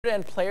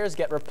And players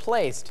get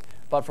replaced.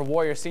 But for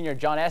Warrior senior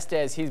John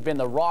Estes, he's been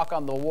the rock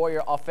on the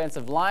Warrior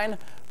offensive line.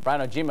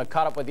 Brent Rausch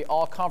caught up with the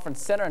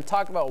All-Conference Center and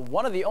talked about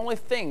one of the only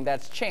thing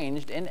that's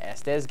changed in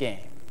Estes' game.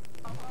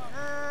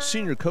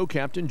 Senior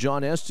co-captain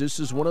John Estes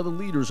is one of the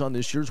leaders on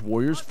this year's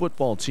Warriors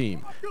football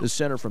team. The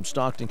center from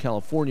Stockton,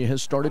 California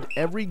has started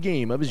every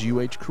game of his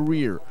UH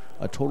career,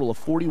 a total of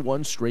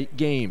 41 straight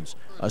games,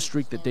 a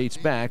streak that dates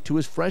back to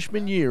his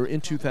freshman year in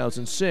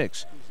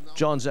 2006.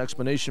 John's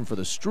explanation for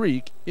the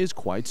streak is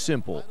quite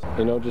simple.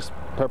 You know, just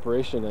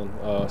preparation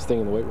and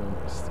staying in the weight room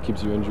just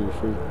keeps you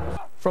injury-free.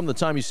 From the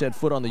time he set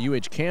foot on the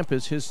UH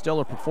campus, his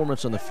stellar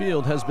performance on the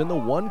field has been the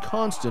one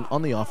constant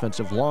on the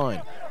offensive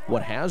line.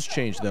 What has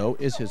changed, though,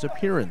 is his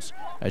appearance,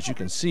 as you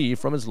can see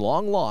from his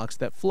long locks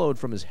that flowed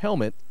from his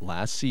helmet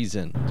last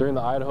season. During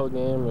the Idaho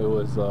game, it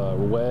was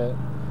wet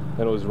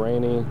and it was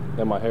raining,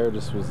 and my hair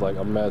just was like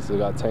a mess. It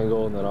got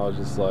tangled, and then I was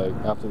just like,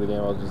 after the game,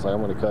 I was just like,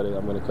 I'm going to cut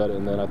it.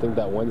 And then I think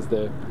that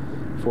Wednesday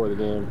before the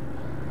game,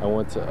 I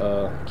went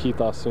to Keith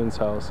Ossoon's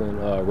house, and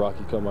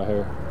Rocky cut my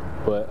hair.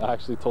 But I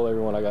actually told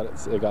everyone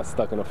it got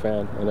stuck in a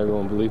fan, and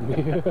everyone believed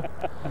me.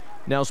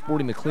 Now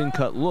sporting the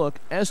clean-cut look,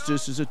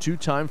 Estes is a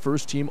two-time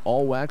first-team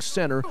all-wax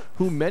center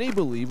who many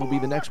believe will be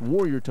the next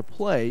Warrior to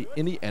play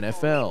in the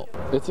NFL.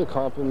 It's a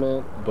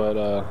compliment, but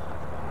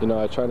you know,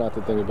 I try not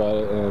to think about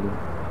it, and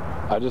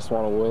I just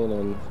want to win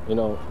and, you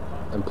know,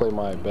 and play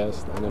my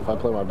best. And if I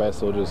play my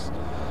best, it'll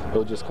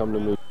just come to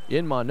me.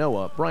 In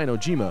Manoa, Brian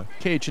Ojima,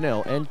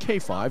 KHNL and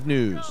K5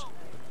 News.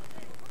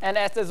 And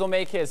Estes will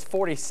make his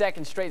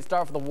 42nd straight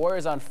start for the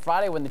Warriors on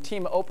Friday when the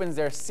team opens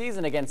their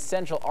season against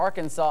Central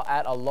Arkansas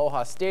at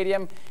Aloha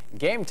Stadium.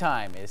 Game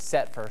time is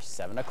set for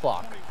 7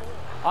 o'clock.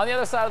 On the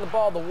other side of the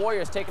ball, the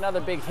Warriors take another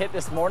big hit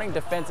this morning.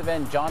 Defensive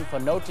end Inoke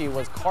Funaki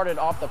was carted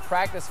off the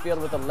practice field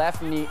with a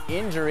left knee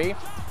injury.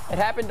 It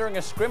happened during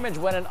a scrimmage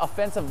when an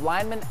offensive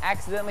lineman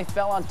accidentally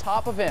fell on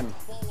top of him.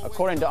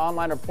 According to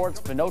online reports,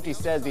 Fonoti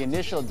says the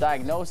initial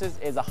diagnosis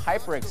is a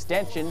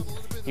hyperextension.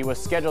 He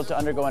was scheduled to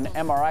undergo an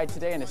MRI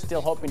today and is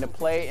still hoping to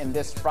play in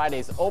this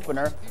Friday's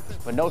opener.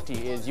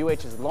 Fonoti is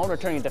UH's lone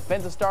returning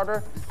defensive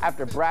starter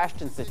after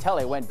Brashton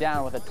Satele went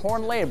down with a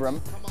torn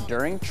labrum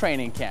during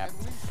training camp.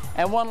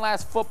 And one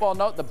last football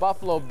note, the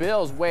Buffalo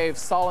Bills waived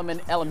Solomon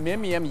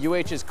Elimimian,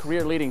 UH's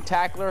career-leading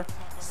tackler.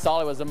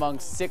 Solly was among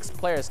 6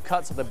 players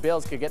cut so the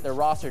Bills could get their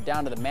roster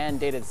down to the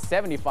mandated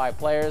 75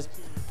 players.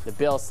 The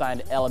Bills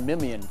signed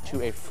Elimimian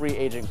to a free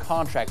agent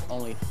contract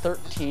only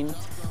 13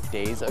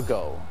 days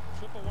ago.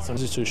 I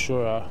was just too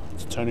sure.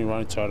 Turning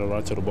right, tried to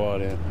run to the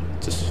ball, and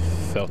just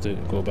felt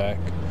it go back.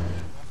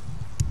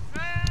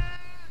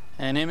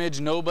 An image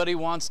nobody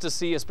wants to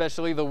see,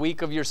 especially the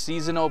week of your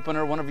season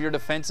opener. One of your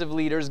defensive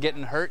leaders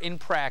getting hurt in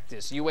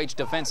practice. UH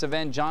defensive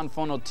end Inoke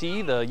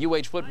Funaki, the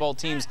UH football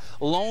team's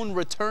lone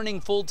returning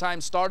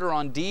full-time starter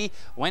on D,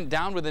 went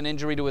down with an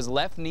injury to his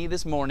left knee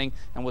this morning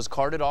and was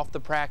carted off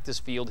the practice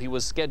field. He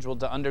was scheduled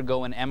to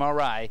undergo an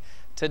MRI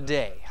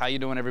today. How you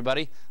doing,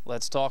 everybody?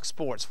 Let's talk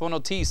sports.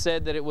 Fonoti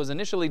said that it was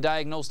initially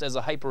diagnosed as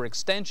a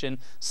hyperextension,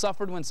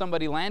 suffered when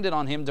somebody landed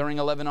on him during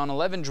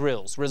 11-on-11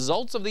 drills.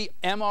 Results of the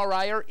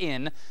MRI are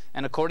in,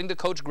 and according to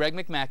Coach Greg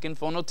McMackin,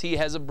 Fonoti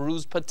has a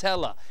bruised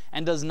patella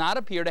and does not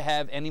appear to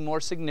have any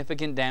more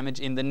significant damage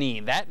in the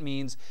knee. That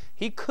means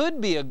he could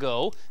be a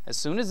go as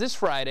soon as this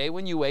Friday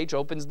when UH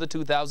opens the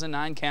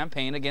 2009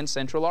 campaign against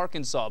Central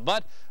Arkansas.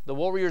 But the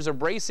Warriors are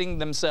bracing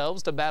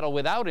themselves to battle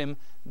without him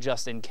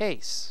just in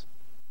case.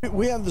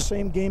 We have the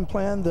same game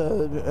plan.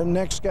 The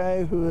next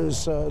guy, who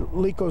is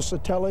Liko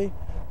Satele,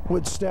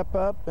 would step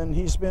up, and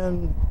he's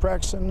been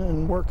practicing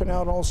and working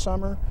out all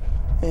summer.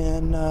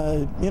 And,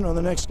 you know,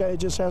 the next guy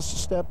just has to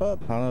step up.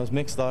 I don't know, it's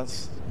mixed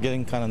thoughts,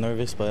 getting kind of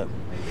nervous, but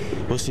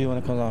we'll see when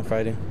it comes on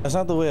Friday. That's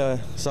not the way I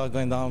saw it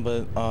going down,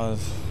 but,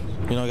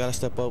 you know, I got to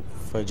step up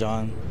for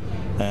John,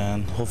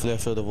 and hopefully I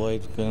fill the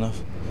void good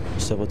enough to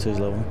step up to his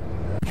level.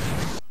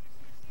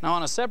 Now,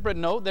 on a separate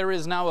note, there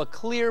is now a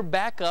clear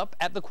backup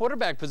at the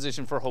quarterback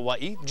position for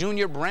Hawaii.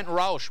 Junior Brent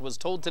Rausch was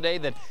told today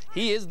that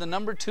he is the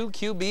 #2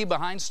 QB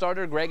behind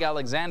starter Greg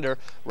Alexander.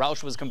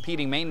 Rausch was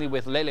competing mainly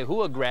with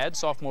Lelehua grad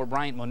sophomore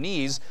Bryant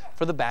Moniz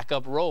for the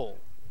backup role.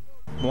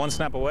 One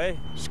snap away,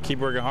 just keep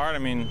working hard. I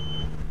mean,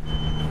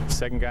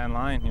 second guy in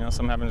line, you know,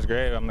 something happens,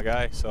 great, I'm the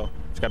guy, so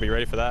just gotta be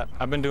ready for that.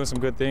 I've been doing some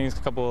good things,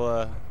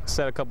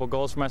 set a couple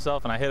goals for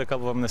myself, and I hit a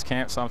couple of them this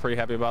camp, so I'm pretty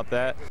happy about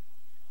that.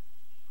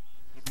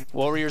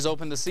 Warriors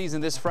open the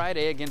season this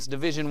Friday against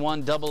Division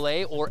I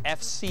AA or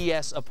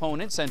FCS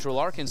opponent Central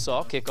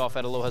Arkansas. Kickoff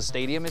at Aloha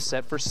Stadium is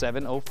set for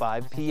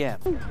 7:05 p.m.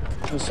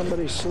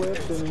 Somebody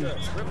slipped and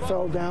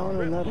fell down,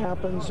 and that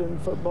happens in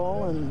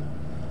football. And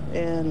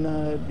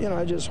you know,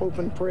 I just hope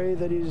and pray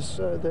that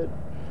that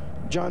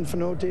John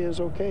Fonoti is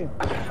okay.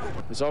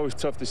 It's always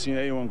tough to see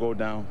anyone go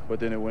down, but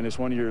then when it's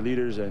one of your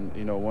leaders and,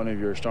 you know, one of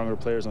your stronger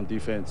players on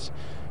defense,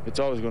 it's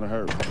always going to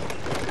hurt.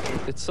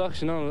 It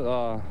sucks, you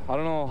know. I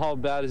don't know how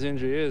bad his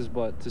injury is,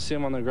 but to see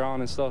him on the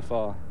ground and stuff,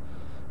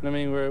 I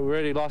mean, we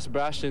already lost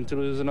Brashton. To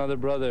lose another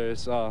brother,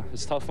 it's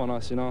tough on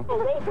us, you know.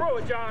 Roll through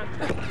it, John.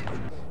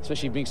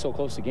 Especially being so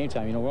close to game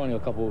time, you know, we're only a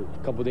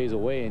couple days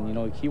away, and you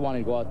know, he wanted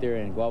to go out there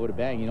and go out with a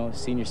bang. You know,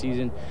 senior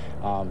season,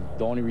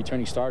 the only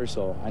returning starter,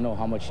 so I know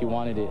how much he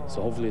wanted it.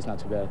 So hopefully, it's not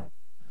too bad.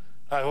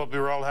 I hope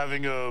you're all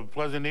having a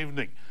pleasant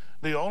evening.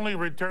 The only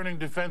returning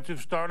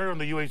defensive starter on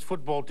the UH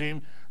football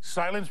team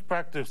silenced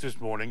practice this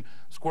morning,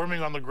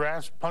 squirming on the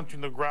grass, punching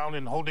the ground,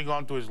 and holding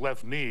on to his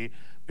left knee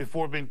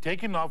before being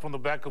taken off on the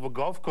back of a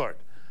golf cart.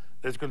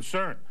 There's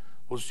concern.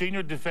 Will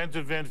senior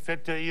defensive end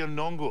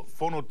Inoke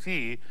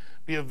Funaki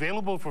be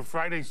available for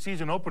Friday's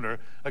season opener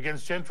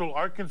against Central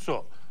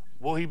Arkansas?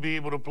 Will he be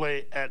able to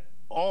play at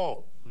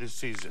all this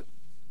season?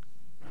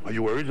 Are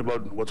you worried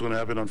about what's going to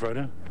happen on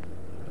Friday?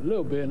 A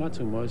little bit, not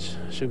too much.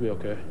 Should be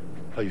okay.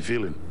 How you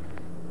feeling?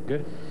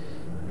 Good.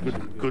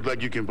 Good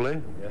like you can play?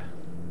 Yeah.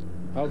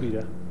 I'll be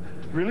there.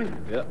 Really?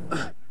 Yeah.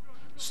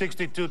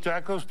 62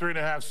 tackles,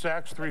 3.5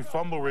 sacks, 3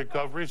 fumble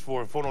recoveries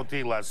for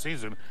Fonoti last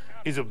season.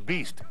 He's a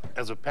beast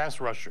as a pass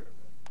rusher.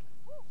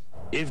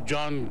 If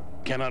John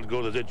cannot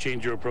go, does that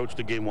change your approach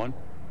to game one?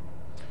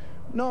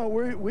 No,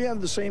 we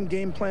have the same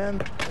game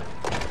plan.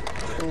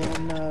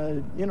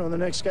 And, you know, the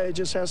next guy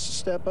just has to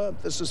step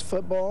up. This is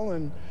football,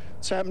 and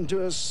it's happened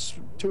to us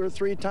 2 or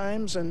 3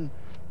 times, and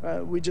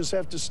we just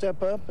have to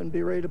step up and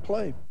be ready to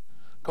play.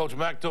 Coach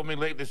Mack told me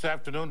late this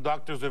afternoon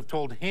doctors have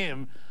told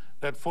him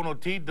that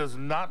Fonoti does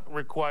not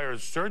require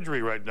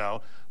surgery right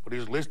now, but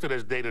he's listed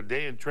as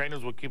day-to-day, and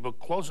trainers will keep a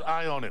close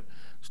eye on him.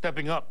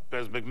 Stepping up,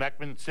 as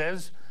McMahon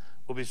says,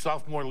 will be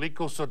sophomore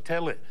Liko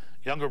Sotele,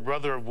 younger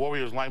brother of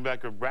Warriors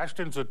linebacker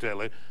Brashton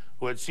Sotele,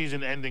 who had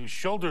season-ending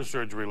shoulder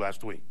surgery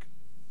last week.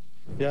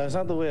 Yeah, it's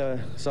not the way I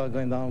saw it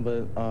going down,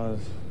 but,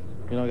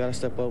 you know, I got to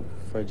step up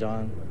for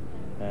John,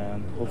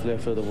 and hopefully I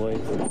fill the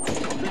void.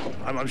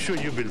 I'm sure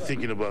you've been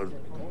thinking about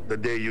the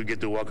day you get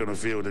to walk on the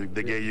field, the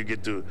day you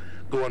get to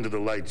go under the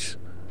lights.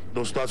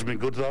 Those thoughts have been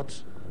good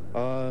thoughts?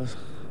 I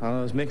don't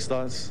know, it's mixed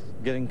thoughts,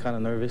 getting kind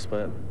of nervous,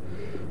 but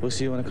we'll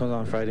see when it comes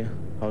on Friday,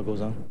 how it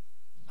goes on.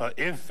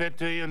 If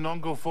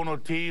Inoke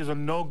Funaki is a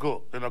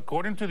no-go, then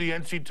according to the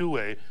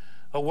NC2A,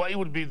 Hawaii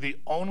would be the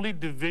only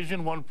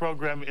Division I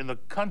program in the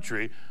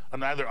country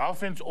on either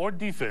offense or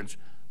defense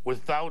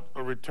without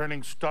a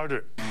returning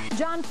starter.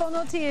 John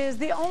Fonoti is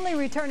the only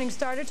returning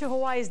starter to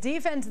Hawaii's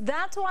defense.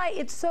 That's why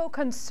it's so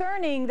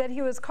concerning that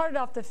he was carted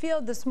off the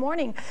field this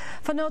morning.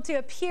 Fonoti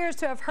appears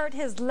to have hurt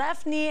his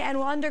left knee and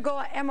will undergo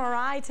an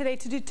MRI today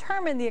to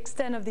determine the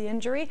extent of the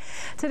injury.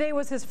 Today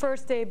was his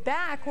first day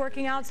back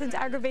working out since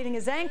aggravating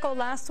his ankle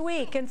last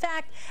week. In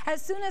fact,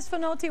 as soon as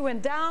Fonoti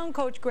went down,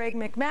 Coach Greg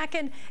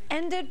McMahon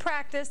ended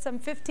practice some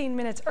 15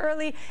 minutes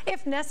early.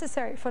 If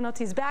necessary,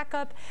 Fonoti's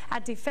backup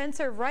at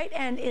defensive right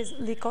end is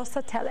Liko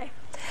Sotele.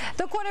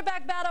 The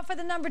quarterback battle for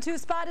the #2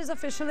 spot is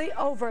officially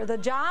over. The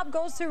job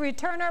goes to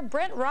returner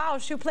Brent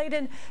Rausch, who played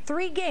in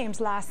 3 games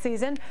last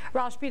season.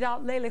 Rausch beat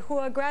out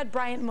Lelehua grad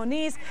Bryant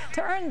Moniz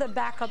to earn the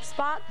backup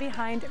spot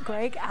behind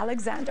Greg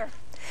Alexander.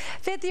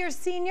 5th-year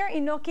senior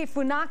Inoke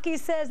Funaki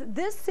says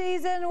this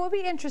season will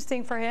be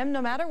interesting for him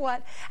no matter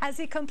what, as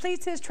he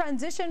completes his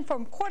transition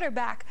from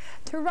quarterback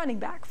to running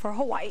back for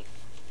Hawaii.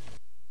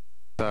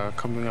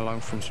 Coming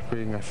along from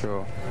spring, I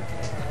feel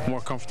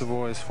more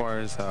comfortable as far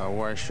as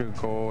where I should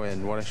go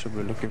and what I should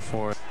be looking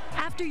for.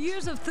 After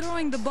years of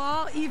throwing the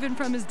ball, even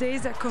from his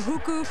days at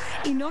Kahuku,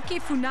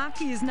 Inoke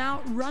Funaki is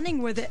now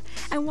running with it.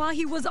 And while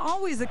he was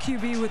always a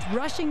QB with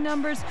rushing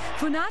numbers,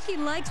 Funaki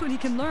likes what he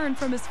can learn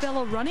from his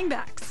fellow running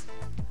backs.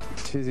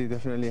 Chizzy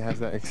definitely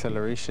has that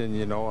acceleration,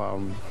 you know.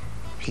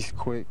 He's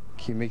quick,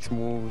 he makes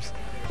moves.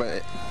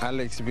 But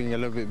Alex being a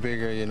little bit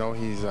bigger, you know,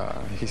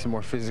 he's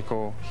more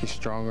physical, he's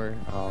stronger.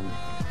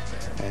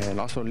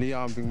 And also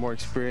Leon being more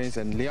experienced.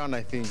 And Leon,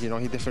 I think, you know,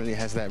 he definitely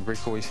has that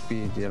breakaway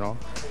speed, you know.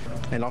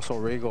 And also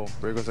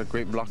Rego's a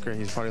great blocker.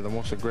 He's probably the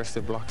most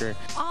aggressive blocker.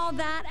 All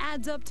that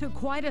adds up to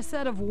quite a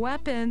set of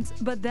weapons.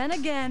 But then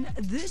again,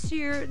 this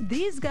year,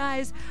 these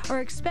guys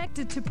are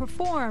expected to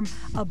perform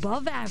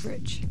above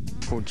average.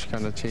 Coach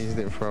kind of changed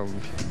it from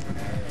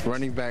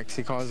running backs.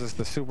 He calls us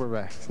the super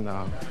backs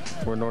now.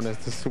 We're known as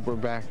the super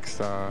backs.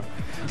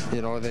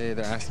 You know, they're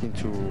asking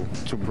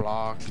to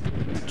block,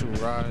 to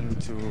run,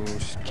 to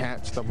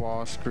catch the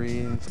ball,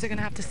 screens. They're going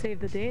to have to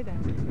save the day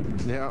then.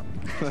 Yeah,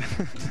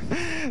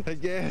 I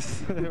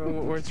guess.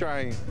 We're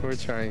trying.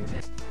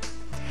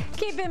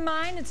 Keep in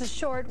mind, it's a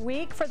short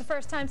week. For the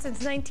first time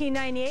since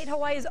 1998,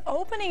 Hawaii is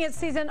opening its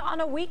season on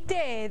a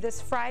weekday.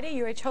 This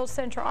Friday, UH hosts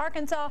Central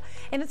Arkansas,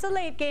 and it's a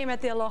late game at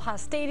the Aloha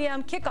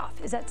Stadium.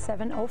 Kickoff is at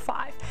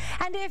 7:05.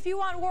 And if you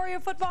want Warrior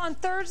football on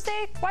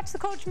Thursday, watch the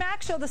Coach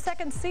Mack Show, the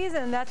second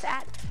season. That's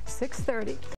at 6:30.